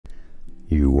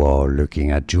You are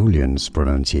looking at Julian's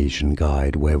pronunciation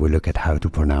guide, where we look at how to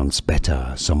pronounce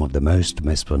better some of the most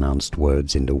mispronounced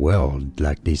words in the world,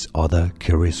 like this other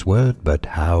curious word. But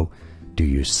how do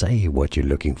you say what you're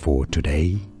looking for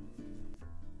today?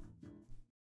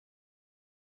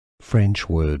 French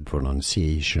word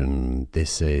pronunciation.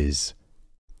 This is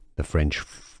the French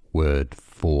word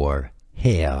for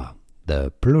hair,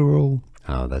 the plural.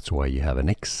 That's why you have an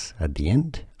X at the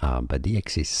end, but the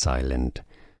X is silent.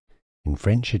 In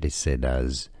French it is said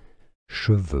as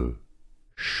cheveux,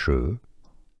 cheveux.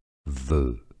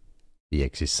 The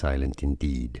X is silent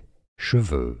indeed.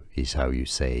 Cheveux is how you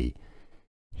say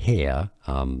hair,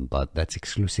 but that's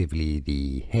exclusively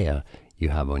the hair you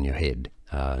have on your head,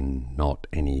 not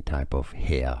any type of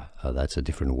hair. That's a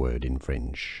different word in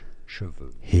French.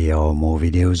 Cheveux. Here are more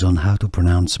videos on how to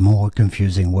pronounce more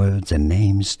confusing words and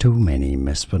names too many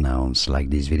mispronounced. Like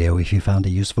this video if you found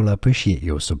it useful. I appreciate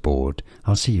your support.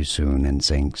 I'll see you soon and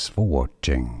thanks for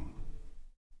watching.